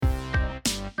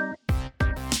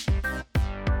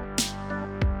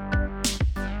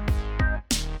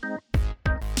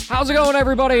How's it going,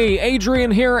 everybody?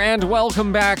 Adrian here, and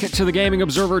welcome back to the Gaming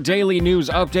Observer Daily News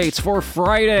Updates for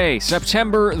Friday,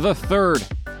 September the 3rd.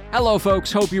 Hello,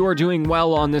 folks. Hope you are doing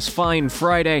well on this fine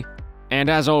Friday.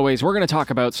 And as always, we're going to talk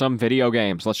about some video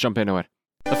games. Let's jump into it.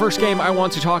 The first game I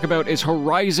want to talk about is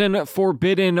Horizon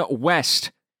Forbidden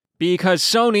West, because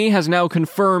Sony has now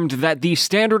confirmed that the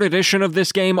standard edition of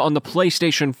this game on the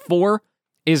PlayStation 4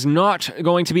 is not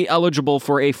going to be eligible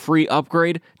for a free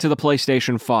upgrade to the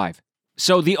PlayStation 5.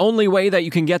 So the only way that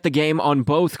you can get the game on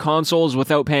both consoles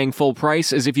without paying full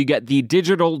price is if you get the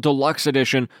digital deluxe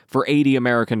edition for $80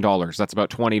 American. That's about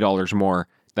 $20 more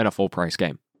than a full price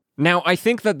game. Now, I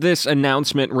think that this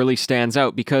announcement really stands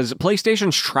out because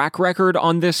PlayStation's track record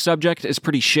on this subject is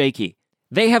pretty shaky.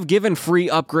 They have given free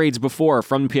upgrades before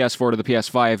from the PS4 to the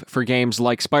PS5 for games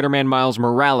like Spider-Man Miles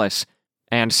Morales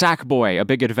and Sackboy: A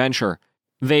Big Adventure.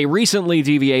 They recently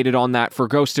deviated on that for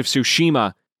Ghost of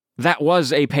Tsushima. That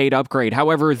was a paid upgrade.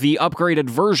 However, the upgraded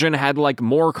version had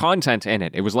more content in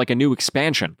it. It was like a new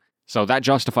expansion. So that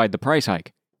justified the price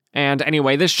hike. And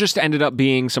anyway, this just ended up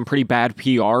being some pretty bad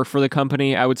PR for the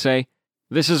company, I would say.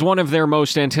 This is one of their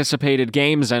most anticipated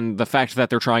games, and the fact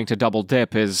that they're trying to double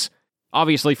dip is,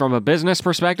 obviously from a business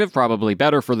perspective, probably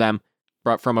better for them,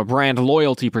 but from a brand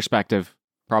loyalty perspective,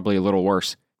 probably a little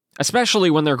worse. Especially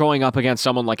when they're going up against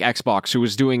someone like Xbox, who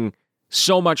is doing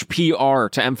so much PR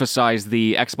to emphasize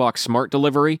the Xbox Smart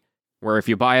Delivery, where if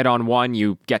you buy it on one,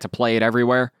 you get to play it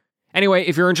everywhere. Anyway,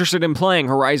 if you're interested in playing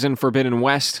Horizon Forbidden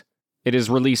West, it is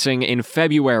releasing in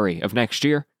February of next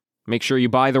year. Make sure you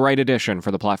buy the right edition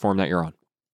for the platform that you're on.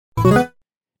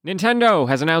 Nintendo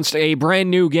has announced a brand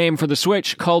new game for the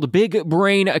Switch called Big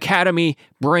Brain Academy: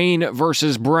 Brain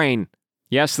vs. Brain.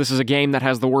 Yes, this is a game that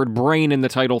has the word brain in the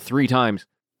title 3 times.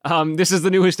 This is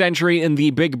the newest entry in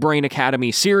the Big Brain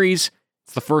Academy series.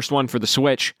 It's the first one for the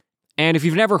Switch. And if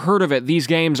you've never heard of it, these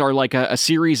games are like a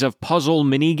series of puzzle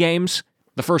mini-games.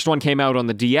 The first one came out on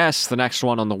the DS, the next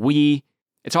one on the Wii.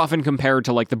 It's often compared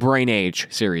to the Brain Age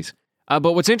series.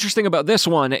 But what's interesting about this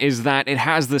one is that it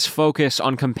has this focus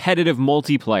on competitive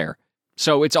multiplayer.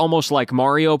 So it's almost like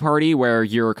Mario Party, where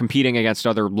you're competing against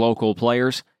other local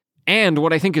players. And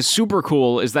what I think is super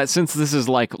cool is that since this is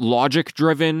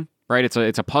logic-driven, right,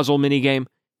 it's a puzzle minigame,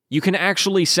 you can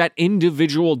actually set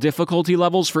individual difficulty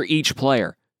levels for each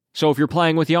player. So if you're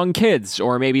playing with young kids,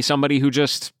 or maybe somebody who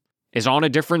just is on a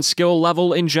different skill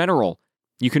level in general,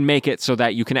 you can make it so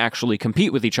that you can actually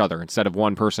compete with each other instead of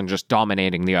one person just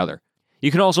dominating the other. You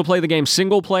can also play the game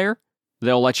single player.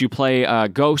 They'll let you play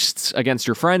ghosts against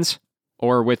your friends,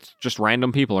 or with just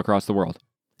random people across the world.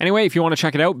 Anyway, if you want to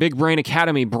check it out, Big Brain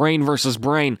Academy: Brain vs.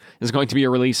 Brain is going to be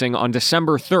releasing on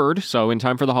December 3rd, so in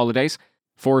time for the holidays,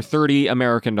 for $30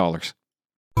 American.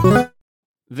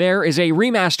 There is a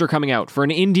remaster coming out for an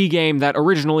indie game that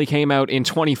originally came out in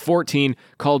 2014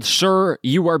 called Sir,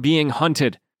 You Are Being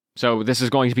Hunted. So this is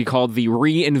going to be called the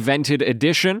Reinvented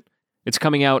Edition. It's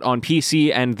coming out on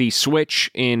PC and the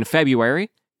Switch in February.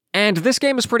 And this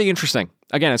game is pretty interesting.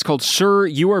 Again, it's called Sir,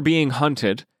 You Are Being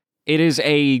Hunted. It is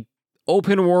a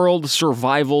open-world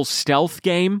survival stealth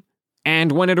game.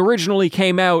 And when it originally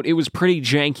came out, it was pretty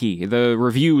janky. The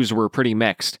reviews were pretty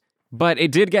mixed. But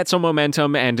it did get some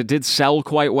momentum, and it did sell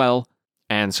quite well.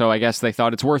 And so I guess they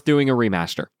thought it's worth doing a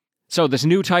remaster. So this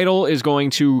new title is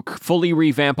going to fully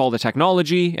revamp all the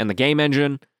technology and the game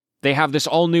engine. They have this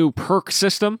all-new perk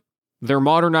system. They're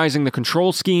modernizing the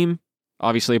control scheme.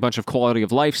 Obviously a bunch of quality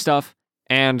of life stuff.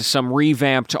 And some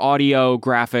revamped audio,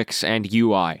 graphics, and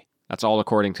UI. That's all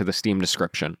according to the Steam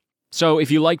description. So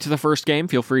if you liked the first game,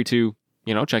 feel free to,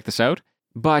 check this out.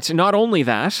 But not only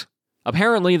that,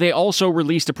 apparently they also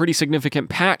released a pretty significant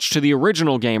patch to the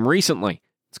original game recently.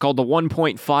 It's called the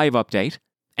 1.5 update.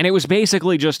 And it was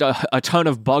basically just a ton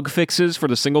of bug fixes for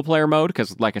the single-player mode,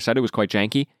 because, like I said, it was quite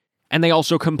janky. And they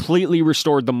also completely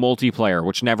restored the multiplayer,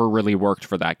 which never really worked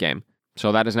for that game.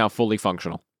 So that is now fully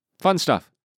functional. Fun stuff.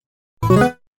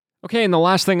 Okay, and the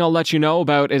last thing I'll let you know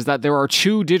about is that there are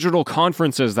 2 digital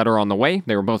conferences that are on the way.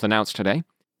 They were both announced today.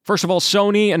 First of all,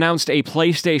 Sony announced a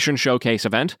PlayStation Showcase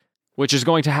event, which is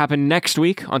going to happen next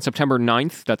week on September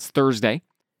 9th. That's Thursday.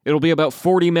 It'll be about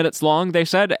 40 minutes long, they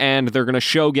said, and they're going to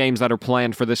show games that are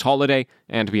planned for this holiday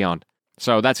and beyond.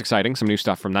 So that's exciting, some new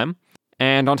stuff from them.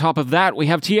 And on top of that, we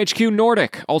have THQ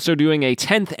Nordic also doing a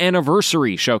 10th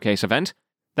anniversary showcase event.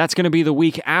 That's going to be the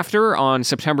week after, on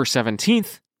September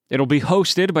 17th. It'll be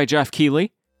hosted by Jeff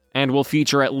Keighley, and will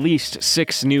feature at least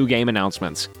 6 new game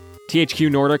announcements.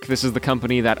 THQ Nordic, this is the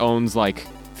company that owns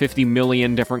 50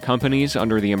 million different companies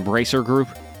under the Embracer Group,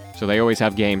 so they always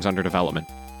have games under development.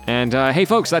 And hey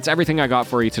folks, that's everything I got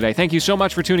for you today. Thank you so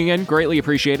much for tuning in, greatly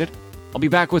appreciated. I'll be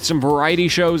back with some variety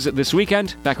shows this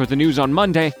weekend, back with the news on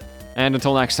Monday, And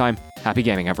until next time, happy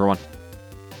gaming, everyone.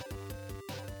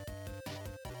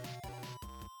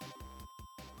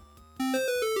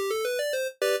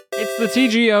 It's the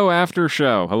TGO After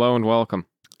Show. Hello and welcome.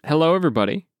 Hello,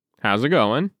 everybody. How's it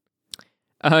going?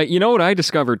 You know what I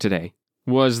discovered today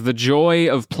was the joy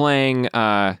of playing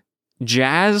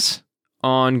jazz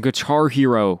on Guitar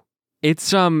Hero.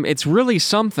 It's really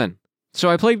something. So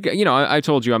I played, I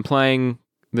told you I'm playing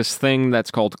this thing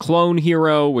that's called Clone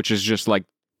Hero, which is just like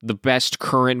the best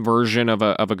current version of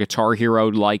a Guitar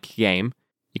Hero-like game.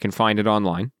 You can find it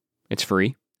online. It's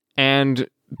free. And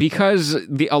because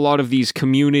a lot of these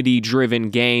community-driven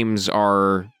games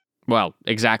are, well,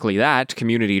 exactly that,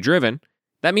 community-driven,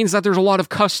 that means that there's a lot of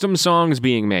custom songs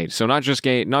being made. So not just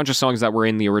songs that were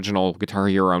in the original Guitar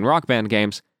Hero and Rock Band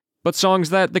games, but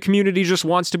songs that the community just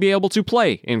wants to be able to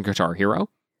play in Guitar Hero.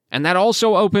 And that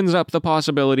also opens up the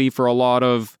possibility for a lot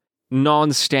of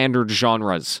non-standard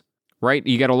genres, right?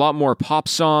 You get a lot more pop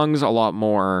songs, a lot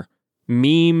more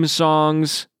meme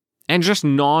songs, and just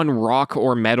non-rock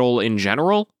or metal in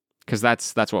general, because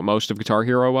that's what most of Guitar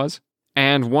Hero was.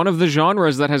 And one of the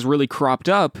genres that has really cropped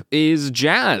up is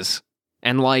jazz,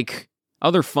 and like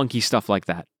other funky stuff like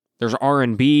that. There's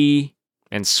R&B,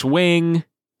 and swing,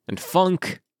 and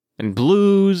funk, and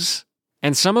blues,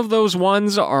 and some of those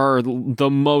ones are the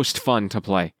most fun to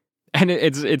play. And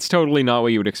it's totally not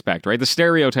what you would expect, right? The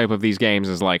stereotype of these games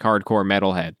is like hardcore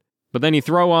metalhead. But then you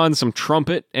throw on some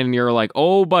trumpet, and you're like,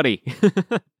 oh, buddy,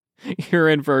 you're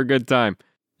in for a good time.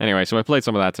 Anyway, so I played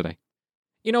some of that today.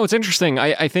 You know, it's interesting.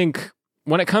 I think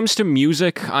when it comes to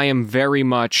music, I am very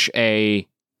much a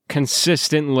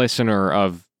consistent listener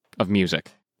of music.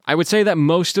 I would say that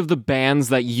most of the bands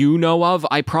that you know of,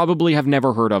 I probably have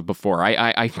never heard of before.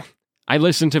 I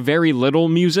listen to very little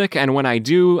music, and when I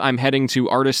do, I'm heading to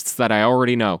artists that I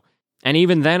already know. And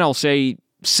even then, I'll say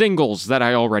singles that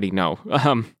I already know.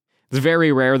 It's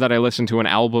very rare that I listen to an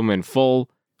album in full,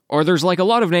 or there's like a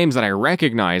lot of names that I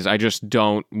recognize, I just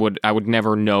I would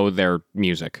never know their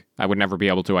music. I would never be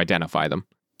able to identify them.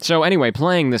 So anyway,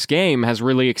 playing this game has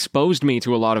really exposed me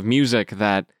to a lot of music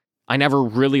that I never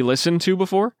really listened to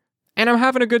before. And I'm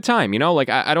having a good time, Like,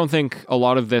 I don't think a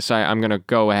lot of this I'm going to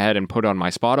go ahead and put on my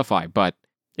Spotify, but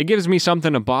it gives me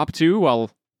something to bop to while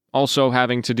also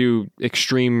having to do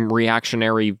extreme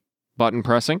reactionary button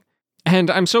pressing.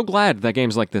 And I'm so glad that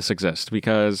games like this exist,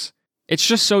 because it's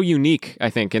just so unique, I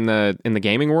think, in the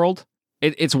gaming world.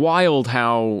 It's wild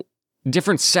how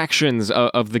different sections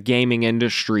of the gaming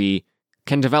industry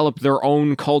can develop their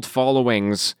own cult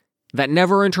followings that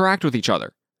never interact with each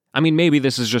other. I mean, maybe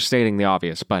this is just stating the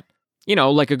obvious, but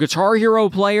like a Guitar Hero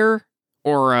player,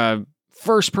 or a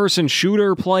first-person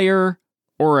shooter player,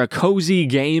 or a cozy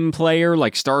game player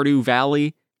like Stardew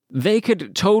Valley, they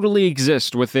could totally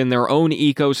exist within their own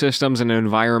ecosystems and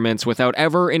environments without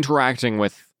ever interacting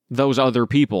with those other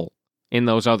people in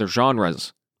those other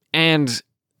genres. And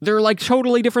they're like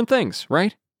totally different things,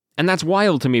 right? And that's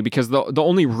wild to me, because the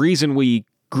only reason we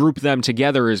group them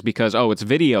together is because, it's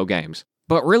video games.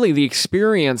 But really, the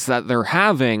experience that they're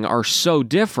having are so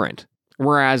different.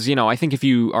 Whereas, I think if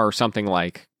you are something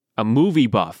like a movie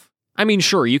buff, I mean,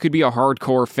 sure, you could be a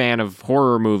hardcore fan of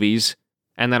horror movies,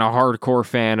 and then a hardcore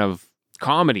fan of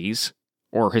comedies,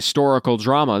 or historical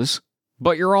dramas,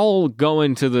 but you're all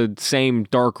going to the same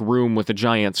dark room with a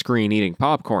giant screen eating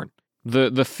popcorn.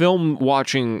 The film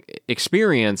watching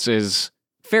experience is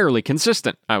fairly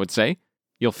consistent, I would say.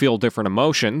 You'll feel different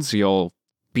emotions, you'll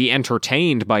be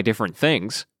entertained by different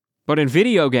things. But in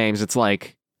video games, it's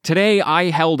like, today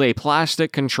I held a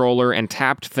plastic controller and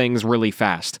tapped things really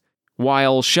fast,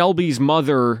 while Shelby's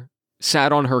mother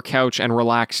sat on her couch and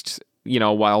relaxed,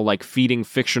 while like feeding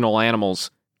fictional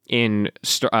animals in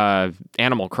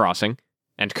Animal Crossing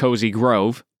and Cozy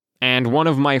Grove, and one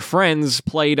of my friends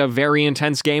played a very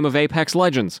intense game of Apex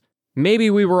Legends. Maybe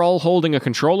we were all holding a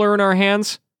controller in our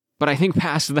hands, but I think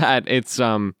past that, it's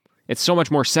so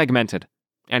much more segmented.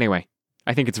 Anyway,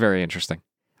 I think it's very interesting.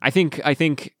 I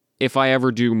think if I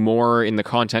ever do more in the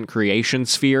content creation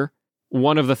sphere,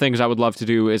 one of the things I would love to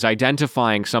do is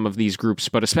identifying some of these groups,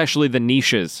 but especially the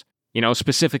niches,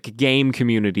 specific game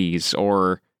communities,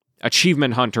 or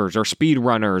achievement hunters, or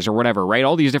speedrunners, or whatever, right?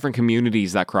 All these different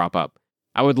communities that crop up.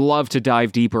 I would love to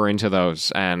dive deeper into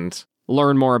those and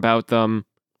learn more about them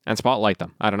and spotlight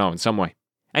them. I don't know, in some way.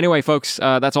 Anyway, folks,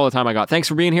 that's all the time I got. Thanks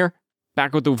for being here.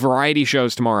 Back with the variety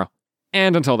shows tomorrow.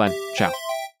 And until then, ciao.